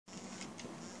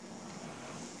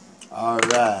All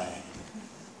right.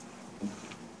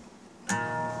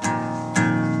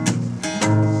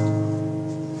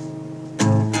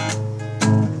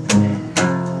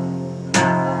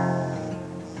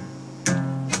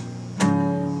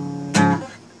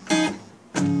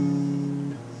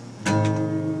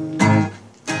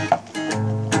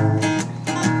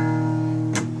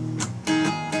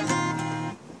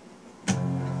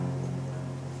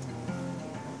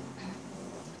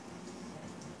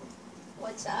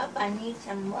 What's up? I need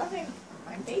some loving from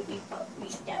my baby puppy.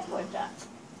 Dad, what's up?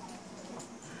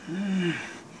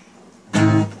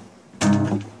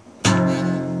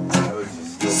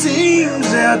 Seems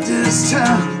at this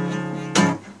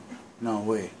time. No,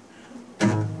 wait.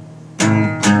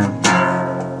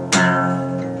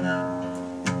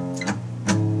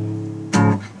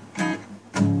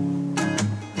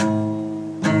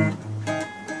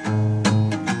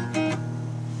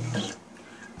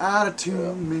 Out of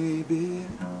tune, maybe.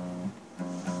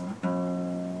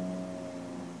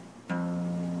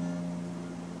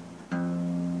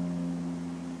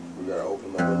 We gotta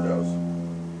open the windows.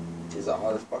 Is it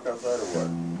hot as fuck outside or what?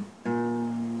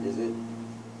 Is it?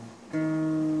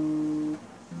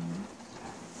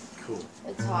 Cool.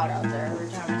 It's hot out there every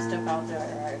time we step out there,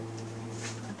 right?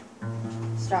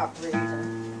 Stop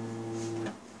breathing.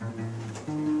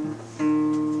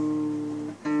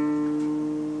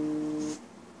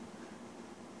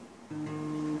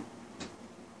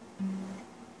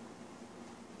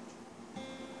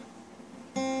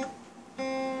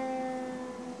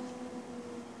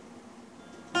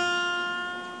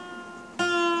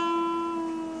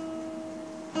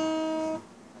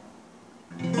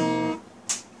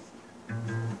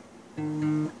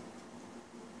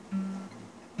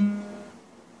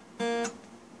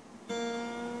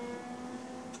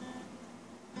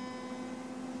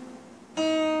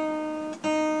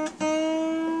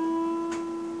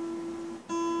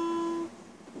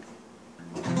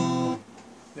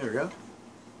 There we go.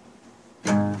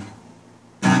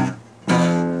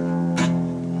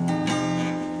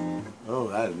 Oh,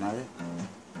 that is not it.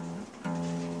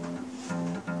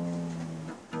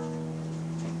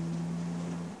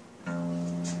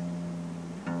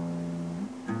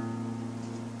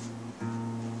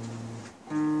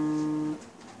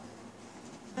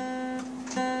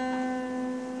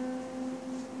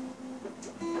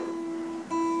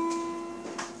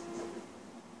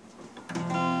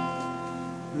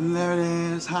 There it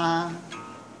is, high.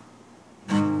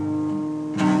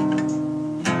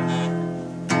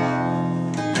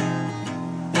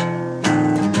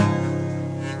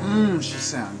 She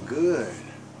sounds good.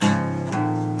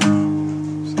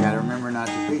 Just gotta remember not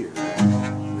to beat her, right?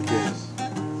 Because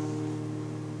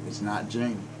it's not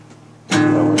Janey.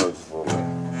 No, it's full.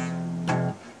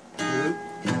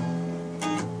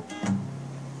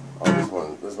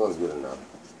 Oh, this one's good enough.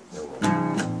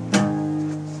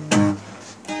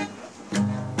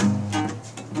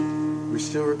 We're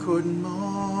still recording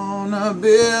on a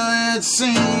bill. It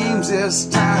seems this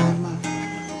time I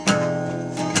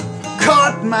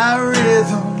caught my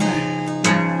rhythm.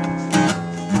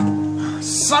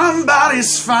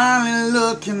 Somebody's finally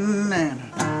looking at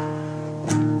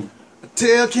her. A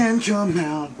tail can come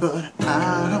out, but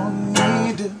I don't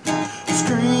need to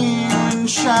scream and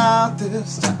shout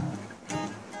this time.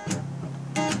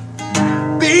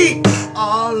 Beat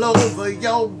all over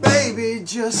your baby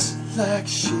just like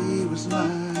she was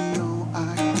mine. No,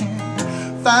 I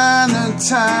can't find the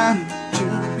time to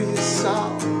be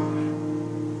soft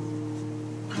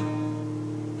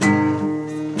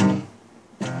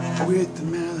with the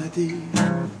melody.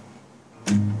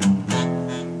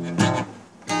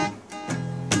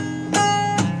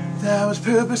 That was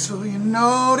purposeful, you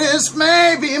notice.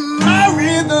 Maybe my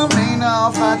rhythm ain't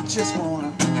off. I just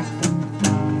wanna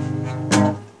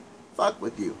fuck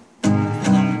with you.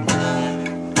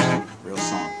 Real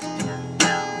song.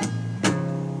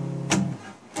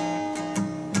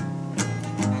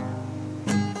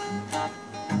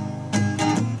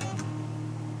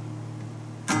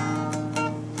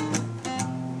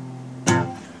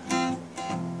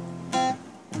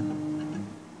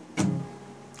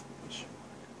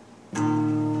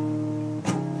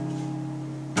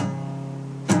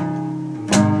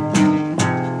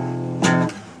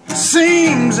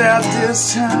 Seems at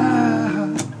this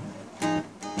time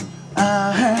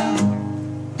I have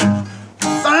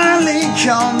finally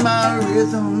caught my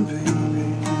rhythm,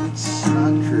 baby. It's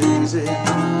not crazy,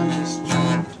 I'm just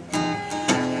trying to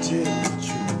tell the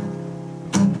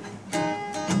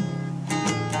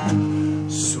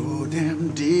truth. So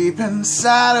damn deep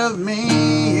inside of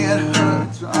me it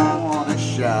hurts. I wanna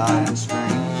shout and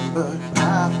scream, but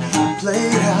I've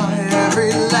played out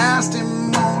every last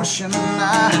emotion passion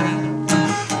I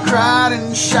cried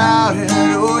and shouted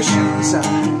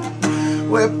oceanside,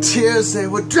 wept tears they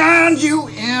would drown you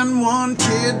in one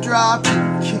teardrop. You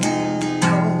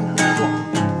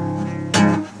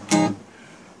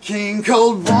king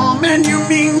cold woman, you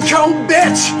mean cold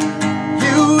bitch,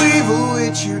 you evil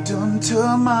witch, you done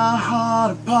tore my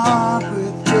heart apart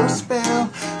with your spell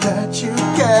that you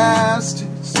casted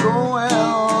so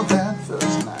well that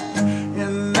first night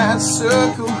in that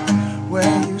circle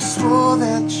where you swore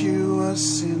that you were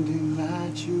sending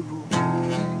light. You were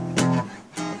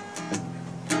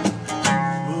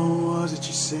what was it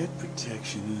you said?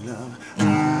 Protection, love.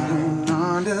 I don't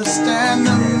understand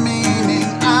the meaning,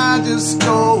 I just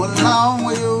go along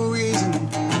with your reasoning.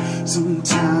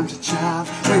 Sometimes a child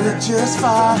will just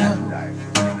follow,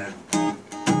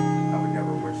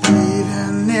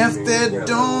 even if they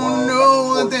don't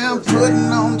know they're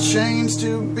putting on chains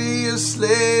to be a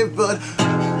slave. But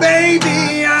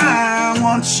baby, I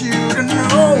want you to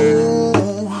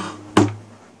know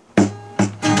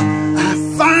I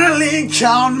finally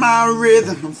caught my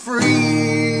rhythm, I'm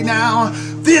free now.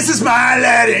 This is my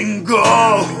letting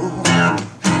go.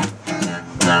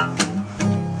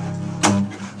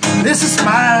 This is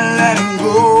my letting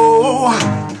go.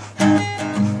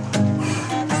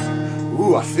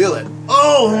 Ooh, I feel it.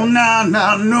 Oh, no,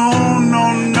 no, no,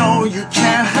 no, no, you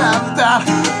can't have that.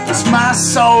 It's my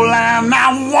soul and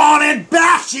I want it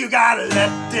back. You gotta let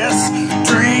this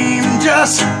dream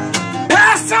just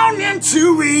pass on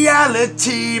into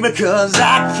reality, because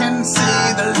I can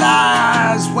see the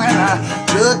lies when I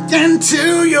look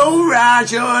into your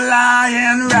eyes. You're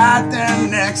lying right there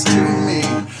next to me,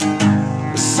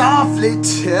 softly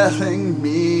telling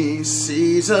me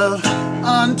seeds of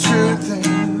untruth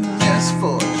and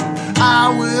misfortune. I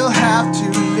will have to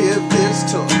live this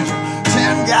torture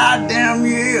 10 goddamn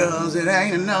years. It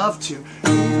ain't enough to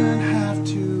even have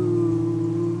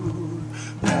to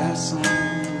pass on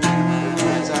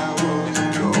as I was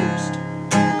a ghost.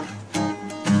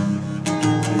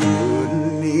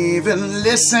 Wouldn't even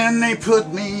listen, they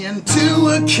put me into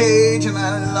a cage and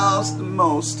I lost the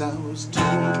most I was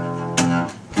told.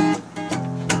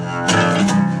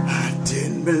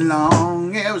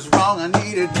 Belong, it was wrong, I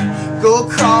needed to go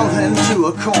crawling to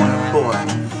a corner, boy.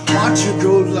 Why don't you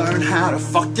go learn how to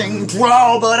fucking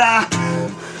draw? But I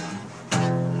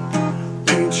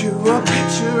paint you a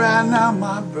picture right now,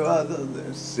 my brother.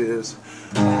 This is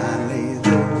finally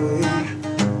the way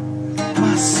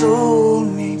my soul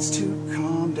needs to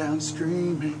calm down,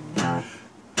 screaming,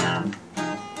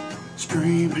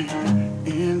 screaming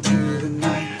into the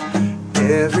night,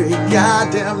 every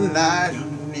goddamn night.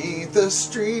 The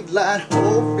street light,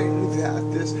 hoping that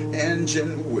this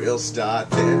engine will start.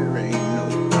 There ain't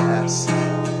no gas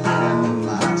in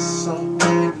my soul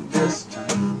this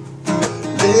time.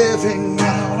 Living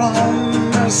out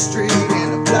on the street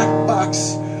in a black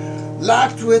box,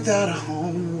 locked without a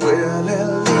home. Well,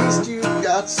 at least you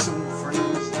got some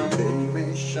friends, they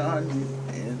may shun you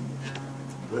in.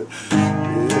 But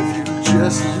if you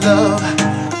just love,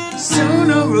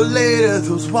 sooner or later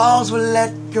those walls will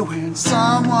let go and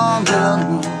someone will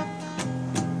know.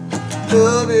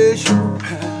 Love is your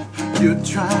path. You're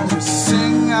trying to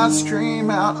sing out, scream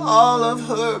out all of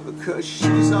her, because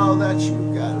she's all that you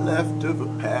got left of a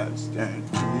past. And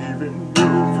even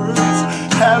your roots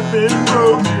have been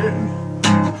broken.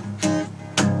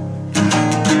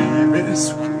 Even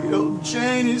sweet old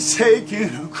Janey's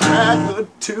taking a crack or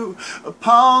two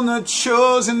upon the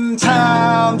chosen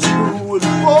times you would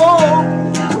walk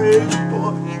away,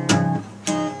 boy.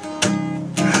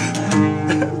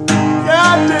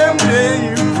 Goddamn day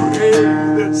you pray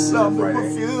that someone will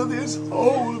fill this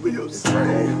hole with your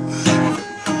soul.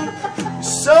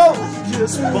 So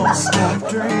just won't stop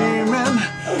dreaming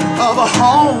of a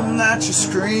home that you're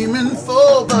screaming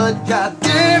for. But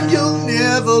goddamn, you'll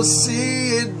never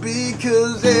see it,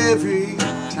 because every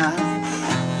time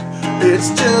it's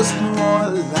just more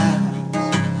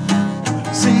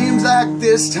lies. Seems like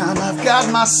this time I've got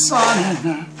my sun and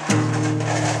I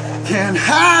can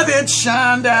have it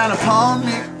shine down upon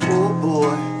me. Oh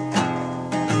boy,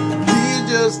 he's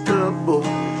just a boy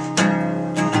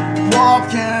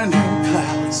walking in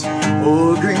clouds,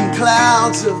 oh green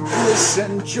clouds of bliss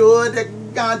and joy. That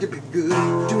got to be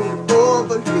good to a boy,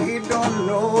 but he don't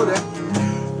know that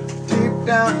deep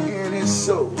down in his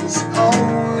soul it's the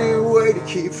only way to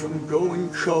keep from going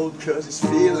cold, 'cause he's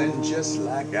feeling just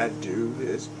like I do.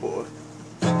 This boy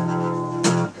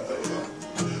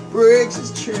breaks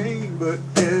his chain, but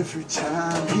every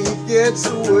time he gets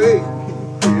away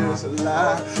he hears a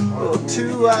lie or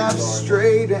two out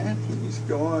straight, and he's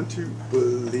going to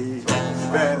believe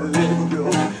and let go.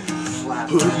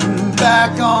 Putting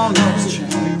back on those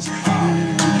chains.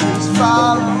 He's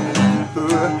following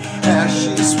her as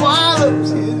she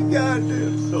swallows his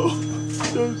goddamn soul.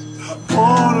 Just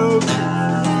wanna be.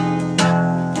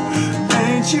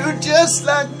 Ain't you just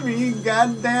like me?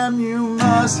 Goddamn, you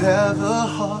must have a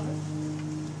heart.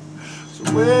 So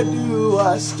where do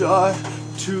I start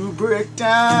to break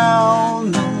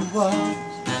down the walls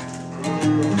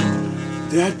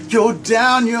that go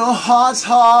down your heart's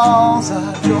halls?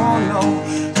 I don't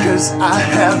know, 'cause I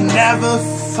have never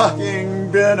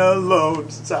fucking been alone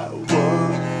since I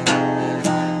was.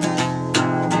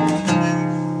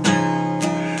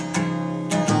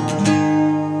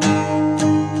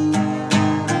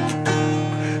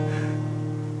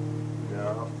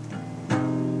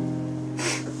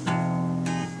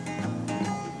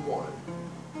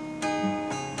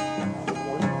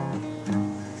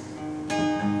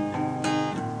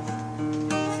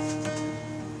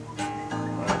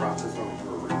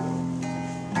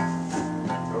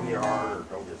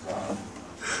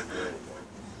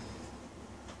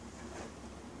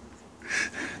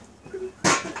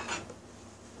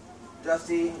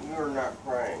 Dusty, you are not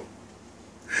crying.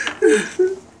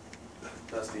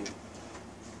 Dusty.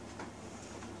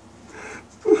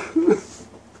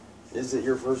 Is it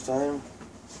your first time?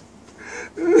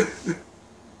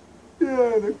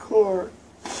 Yeah, in a car.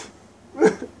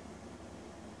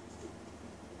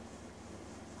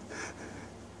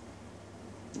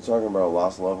 You talking about a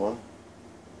lost loved one?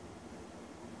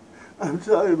 I'm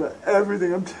telling about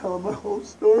everything. I'm telling my whole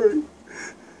story.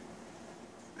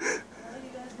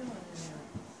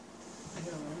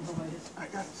 I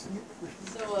gotta sing it for you.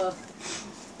 So,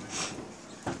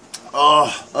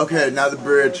 Oh, okay, now the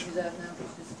bridge. What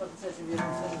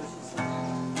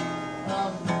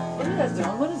are you guys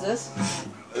doing? What is this?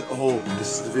 Oh,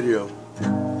 this is the video.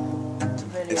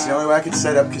 It's the only way I could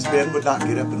set up because Ben would not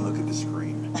get up and look at the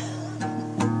screen.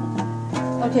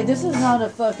 Okay, this is not a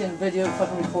fucking video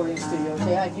fucking recording studio,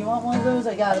 okay? If you want one of those,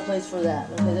 I got a place for that.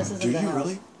 Okay, this isn't Do the you house.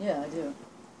 really? Yeah, I do.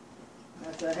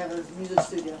 I have a music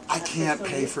studio. I can't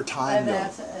pay for time, though. I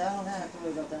don't have to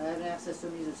worry about that. I have access to a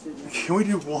music studio. Can we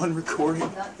do one recording?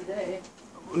 Not today.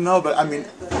 No, but I mean,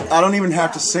 I don't even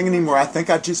have to sing anymore. I think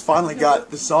I just finally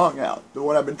got the song out. The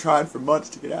one I've been trying for months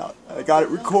to get out. I got it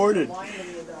recorded.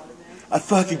 I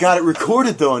fucking got it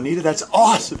recorded, though, Anita. That's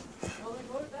awesome.